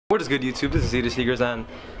What is good, YouTube? This is EatASneakrs, and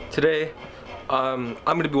today I'm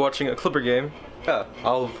gonna be watching a Clipper game. Yeah,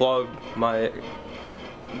 I'll vlog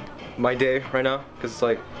my day right now because it's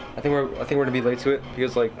like I think we're gonna be late to it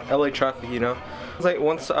because like LA traffic, you know. It's like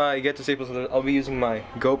once I get to Staples, I'll be using my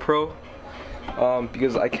GoPro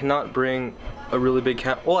because I cannot bring a really big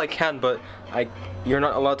cam. Well, I can, but you're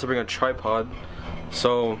not allowed to bring a tripod.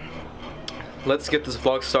 So let's get this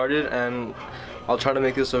vlog started, and I'll try to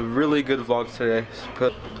make this a really good vlog today.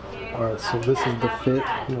 Alright, so this is the fit.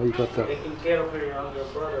 You know, you got the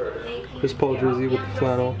Chris Paul jersey with the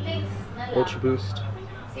flannel, Ultra Boost.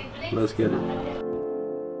 Let's get it.